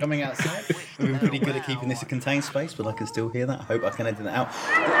coughing from coming outside. We've been pretty good at keeping this a contained space, but I can still hear that. I hope I can edit that out.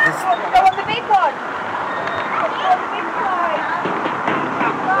 Go on the big one!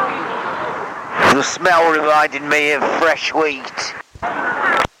 The smell reminded me of fresh wheat.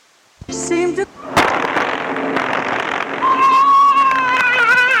 Seemed to...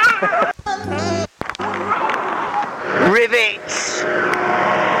 Rivets!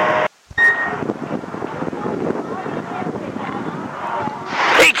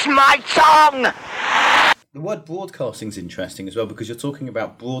 It's my tongue! The word broadcasting is interesting as well, because you're talking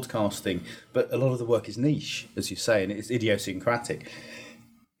about broadcasting, but a lot of the work is niche, as you say, and it's idiosyncratic.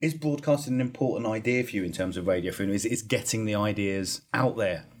 Is broadcasting an important idea for you in terms of Radio Freenet? Is getting the ideas out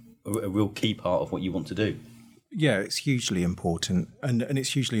there a real key part of what you want to do? Yeah, it's hugely important. And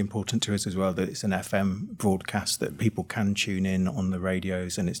it's hugely important to us as well that it's an FM broadcast, that people can tune in on the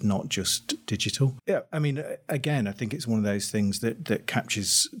radios and it's not just digital. Yeah, I mean, again, I think it's one of those things that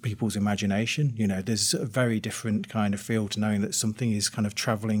captures people's imagination. You know, there's a very different kind of feel to knowing that something is kind of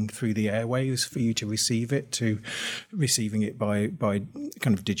travelling through the airwaves for you to receive it, to receiving it by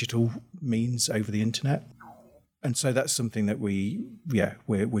kind of digital means over the internet. And so that's something that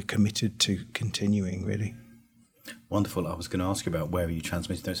we're committed to continuing, really. Wonderful. I was going to ask you about where are you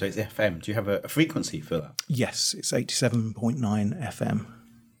transmitting those. So it's FM. Do you have a frequency for that? Yes, it's 87.9 FM.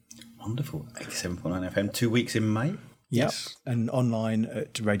 Wonderful. 87.9 FM. 2 weeks in May? Yes. And online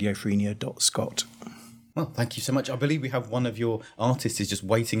at radiofrenia.scot. Well, thank you so much. I believe we have one of your artists is just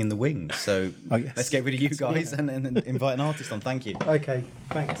waiting in the wings. So let's get rid of you guys and invite an artist on. Thank you. Okay,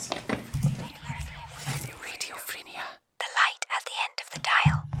 thanks.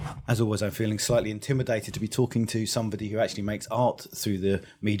 As always, I'm feeling slightly intimidated to be talking to somebody who actually makes art through the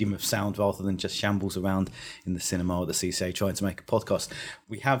medium of sound rather than just shambles around in the cinema or the CCA trying to make a podcast.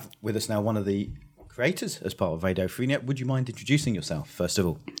 We have with us now one of the creators as part of Radio Freenet. Would you mind introducing yourself, first of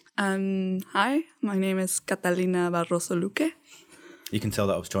all? Hi, my name is Catalina Barroso Luque. You can tell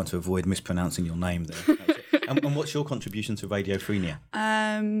that I was trying to avoid mispronouncing your name there. And what's your contribution to Radio Freenet?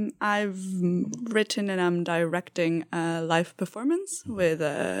 I've written and I'm directing a live performance with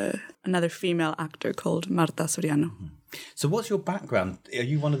another female actor called Marta Soriano. So what's your background? Are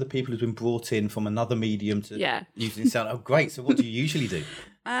you one of the people who's been brought in from another medium to using sound? Oh, great. So what do you usually do?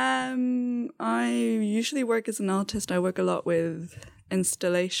 I usually work as an artist. I work a lot with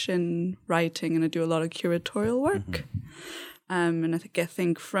installation writing and I do a lot of curatorial work. Mm-hmm. And I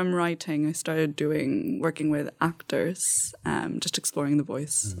think from writing, I started working with actors, just exploring the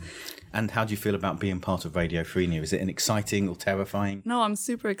voice. And how do you feel about being part of Radio Freenet? Is it an exciting or terrifying? No, I'm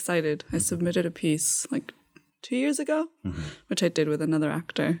super excited. I submitted a piece 2 years ago, which I did with another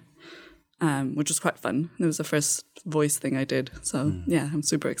actor, which was quite fun. It was the first voice thing I did. So, yeah, I'm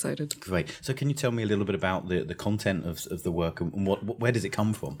super excited. Great. So can you tell me a little bit about the content of the work and where does it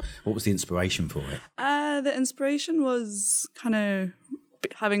come from? What was the inspiration for it? The inspiration was kind of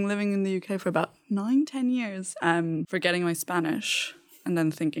living in the UK for about 9-10 years, forgetting my Spanish and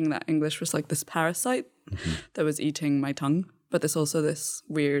then thinking that English was like this parasite that was eating my tongue. But there's also this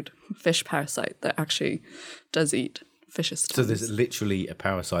weird fish parasite that actually does eat fish's tongues. So there's literally a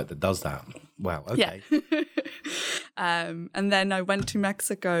parasite that does that. Wow. Okay. Yeah. And then I went to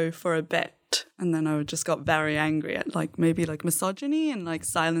Mexico for a bit, and then I just got very angry at like maybe like misogyny and like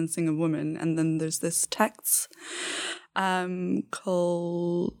silencing of women. And then there's this text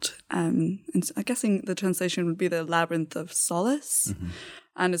called I'm guessing the translation would be The Labyrinth of Solace.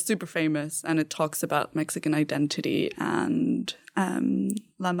 And it's super famous, and it talks about Mexican identity and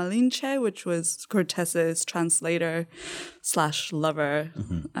La Malinche, which was Cortez's translator / lover.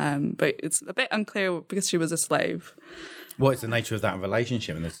 But it's a bit unclear because she was a slave. What is the nature of that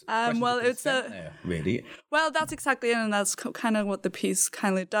relationship? And really. Well, that's exactly it, and that's kind of what the piece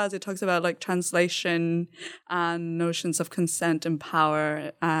kindly does. It talks about like translation and notions of consent and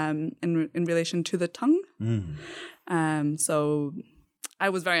power in relation to the tongue. So I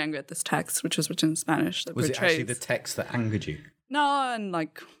was very angry at this text, which was written in Spanish. That was it portrays... actually the text that angered you? No, and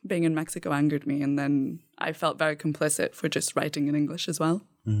like being in Mexico angered me, and then I felt very complicit for just writing in English as well.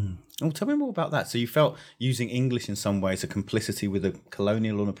 Oh, tell me more about that. So you felt using English in some ways a complicity with a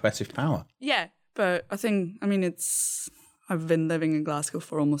colonial and oppressive power? Yeah, but I've been living in Glasgow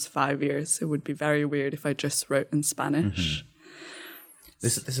for almost 5 years. It would be very weird if I just wrote in Spanish.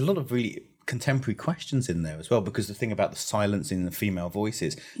 There's a lot of really contemporary questions in there as well, because the thing about the silencing the female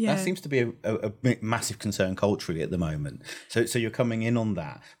voices, that seems to be a massive concern culturally at the moment. So you're coming in on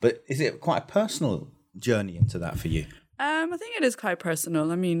that. But is it quite a personal journey into that for you? I think it is quite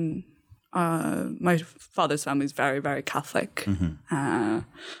personal. I mean, my father's family is very, very Catholic. I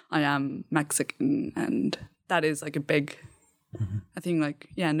am Mexican, and that is like a big... I think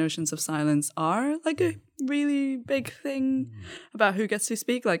notions of silence are like a really big thing about who gets to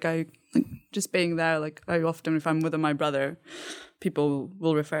speak. Just being there, I often, if I'm with my brother, people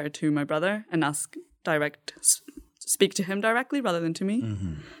will refer to my brother and speak to him directly rather than to me.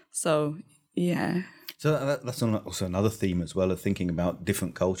 So, yeah. So that's also another theme as well, of thinking about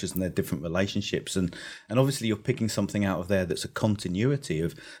different cultures and their different relationships. And obviously you're picking something out of there that's a continuity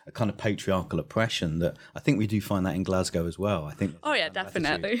of a kind of patriarchal oppression that I think we do find that in Glasgow as well. I think. Oh, yeah,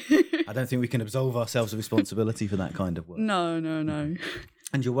 definitely. I don't think we can absolve ourselves of responsibility for that kind of work. No.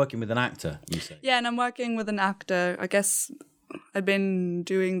 And you're working with an actor, you say? Yeah, and I'm working with an actor. I guess I've been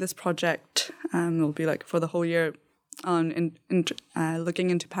doing this project, it'll be like for the whole year, on looking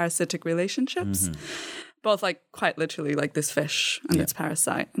into parasitic relationships, both like quite literally like this fish and its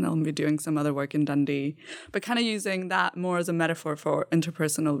parasite, and I'll be doing some other work in Dundee, but kind of using that more as a metaphor for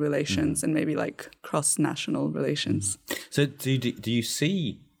interpersonal relations and maybe like cross-national relations. So do you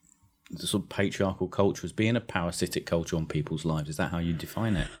see the sort of patriarchal culture as being a parasitic culture on people's lives? Is that how you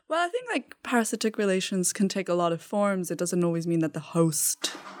define it? Well, I think like parasitic relations can take a lot of forms. It doesn't always mean that the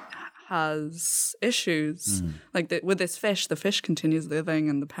host has issues. With this fish, the fish continues living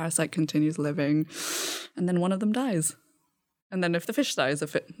and the parasite continues living, and then one of them dies. And then if the fish dies,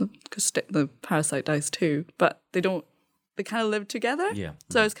 the parasite dies too. But they kind of live together. Yeah.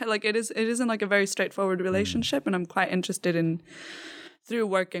 So it's kind of like it isn't like a very straightforward relationship, and I'm quite interested in, through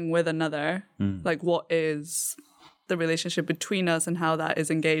working with another, like what is the relationship between us and how that is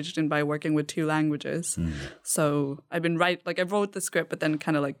engaged in by working with two languages. So I've been I wrote the script, but then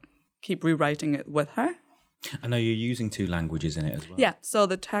kind of like keep rewriting it with her. I know you're using two languages in it as well. Yeah, so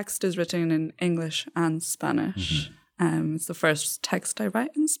the text is written in English and Spanish. It's the first text I write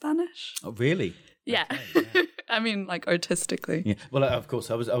in Spanish. Oh, really? Yeah. Okay, yeah. I mean, like artistically. Yeah. Well, of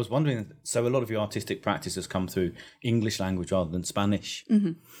course, I was wondering, so a lot of your artistic practice has come through English language rather than Spanish.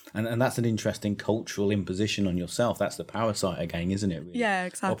 And that's an interesting cultural imposition on yourself. That's the parasite again, isn't it? Really? Yeah,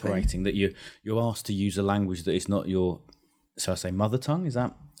 exactly. Operating, that you're asked to use a language that is not your, so I say mother tongue, is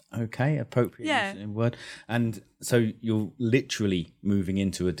that okay, appropriate word? And so you're literally moving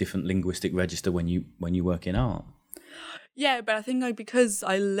into a different linguistic register when you work in art. Yeah, but I think because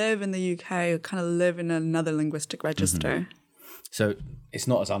I live in the UK, I kind of live in another linguistic register. So it's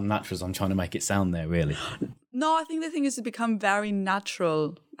not as unnatural as I'm trying to make it sound there, really. No, I think the thing is to become very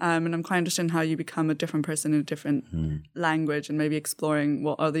natural, and I'm quite interested in how you become a different person in a different language, and maybe exploring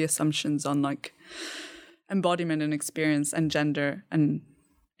what are the assumptions on like embodiment and experience and gender, and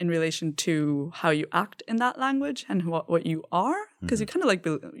in relation to how you act in that language and what you are, because you kind of like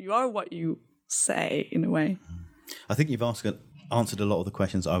you are what you say in a way. I think you've asked answered a lot of the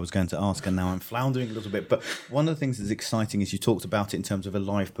questions I was going to ask, and now I'm floundering a little bit. But one of the things that's exciting is you talked about it in terms of a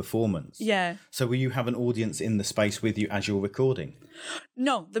live performance. Yeah. So will you have an audience in the space with you as you're recording?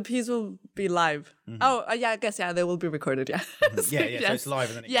 No, the piece will be live. Mm-hmm. Oh, yeah, I guess, yeah, they will be recorded, yeah. So, so it's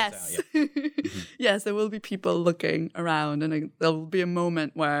live and then it goes out. Yeah. Yes, there will be people looking around, and there will be a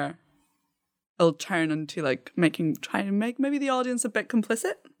moment where it'll turn into like try and make maybe the audience a bit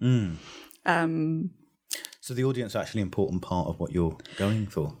complicit. So the audience is actually an important part of what you're going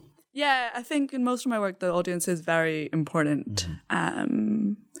for. Yeah, I think in most of my work, the audience is very important.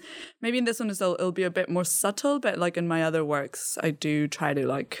 Maybe in this one it'll be a bit more subtle, but like in my other works, I do try to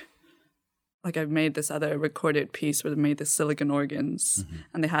like I've made this other recorded piece where they made the silicon organs,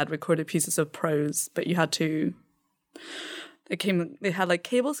 and they had recorded pieces of prose, but you had to. They had like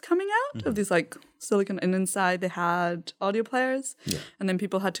cables coming out of these like silicon, and inside they had audio players, and then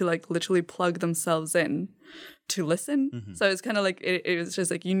people had to like literally plug themselves in to listen. So it's kind of like it was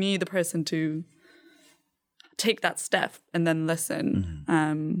just like you need the person to take that step and then listen.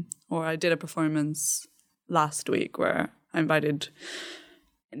 Or I did a performance last week where I invited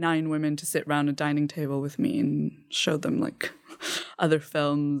 9 women to sit around a dining table with me and showed them like other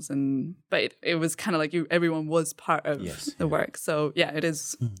films, but it was kind of like everyone was part of the work. So yeah, it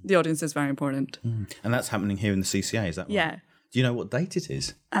is. The audience is very important. And that's happening here in the CCA, is that right? Yeah. Do you know what date it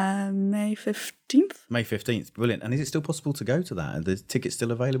is? May 15th. May 15th. Brilliant. And is it still possible to go to that? Are the tickets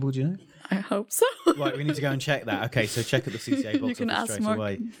still available, do you know? I hope so. Right, we need to go and check that. Okay, so check at the CCA box office straight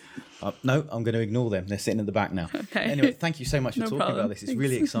away. No, I'm going to ignore them. They're sitting in the back now. Okay. Anyway, thank you so much for talking about this. It's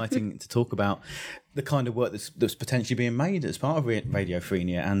really Thanks. exciting to talk about the kind of work that's potentially being made as part of Radio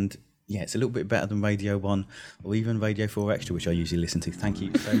Freenia. And yeah, it's a little bit better than Radio 1 or even Radio 4 Extra, which I usually listen to. Thank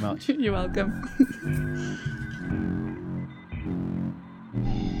you so much. You're welcome.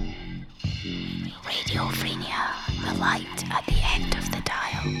 Radio Freenia, the light at the end of the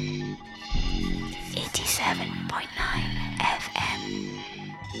dial. 87.9 FM.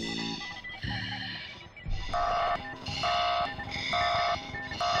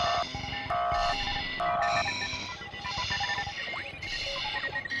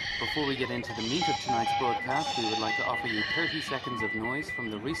 Before we get into the meat of tonight's broadcast, we would like to offer you 30 seconds of noise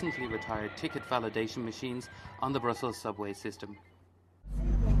from the recently retired ticket validation machines on the Brussels subway system.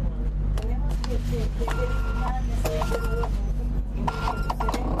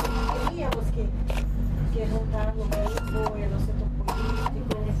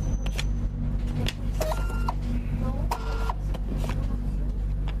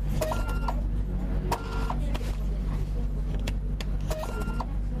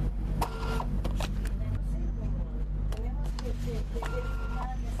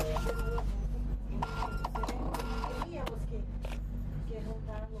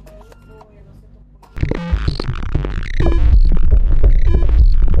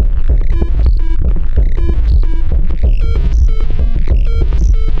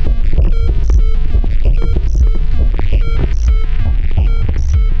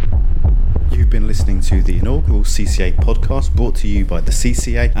 To the inaugural CCA podcast brought to you by the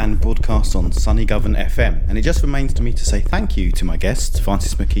CCA and broadcast on Sunny Govan FM. And it just remains to me to say thank you to my guests,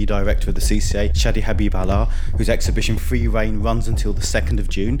 Francis McKee, Director of the CCA, Shadi Habib Allah, whose exhibition Free Reign runs until the 2nd of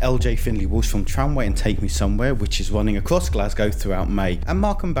June, LJ Finley Walsh from Tramway and Take Me Somewhere, which is running across Glasgow throughout May, and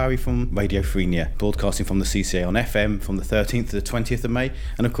Malcolm Barry from Radio Freenia, broadcasting from the CCA on FM from the 13th to the 20th of May,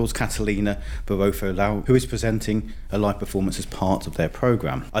 and of course Catalina Barofo-Lau, who is presenting a live performance as part of their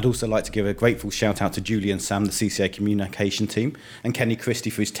programme. I'd also like to give a grateful shout out to Julie and Sam, the CCA communication team, and Kenny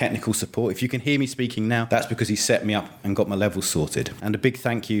Christie for his technical support. If you can hear me speaking now, that's because he set me up and got my levels sorted. And a big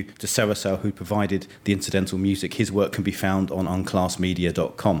thank you to Sarasel, who provided the incidental music. His work can be found on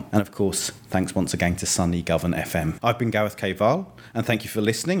unclassmedia.com. And of course, thanks once again to Sunny Govan FM. I've been Gareth K. Val, and thank you for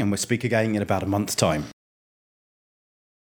listening, and we'll speak again in about a month's time.